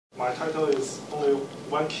My title is only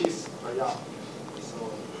one kiss per yard. So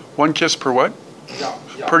one kiss per what? Yard.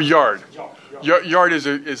 Per yard. Yard. Yard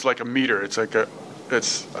is like a meter. It's like a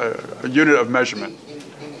unit of measurement. In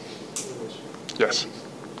English. Yes.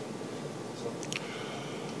 So,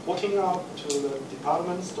 walking out to the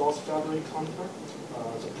department store's fabric counter,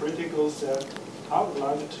 the pretty girl said, "I would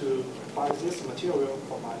like to buy this material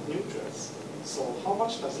for my new dress. So how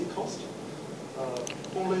much does it cost?"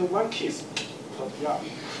 Only one kiss per yard.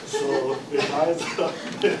 So replies.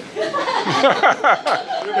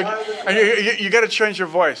 And you got to change your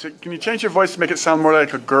voice. Can you change your voice to make it sound more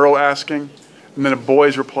like a girl asking, and then a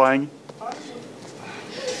boy's replying?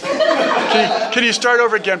 Can you start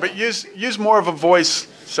over again? But use more of a voice.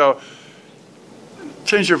 So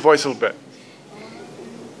change your voice a little bit.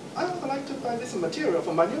 I would like to buy this material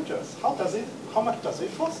for my new dress. How much does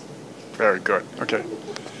it cost? Very good. Okay.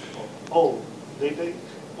 Oh, they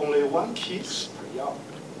only one kiss per yard.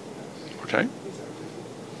 Okay. Exactly.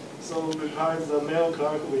 So replies the male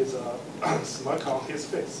clerk with a smirk on his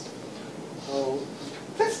face. "Oh,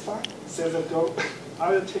 that's fine," says the girl.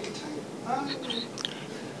 "I will take 10.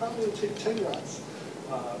 I will take 10 yards."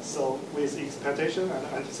 So with expectation and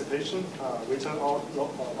anticipation written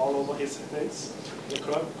all over his face, the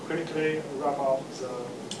clerk quickly wrapped up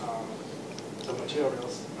the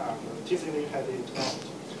materials and teasingly handed it out.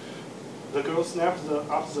 The girl snapped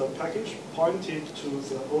up the package, pointed to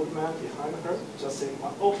the old man behind her, just saying,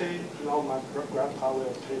 "Okay, now my grandpa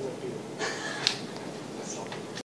will pay the bill."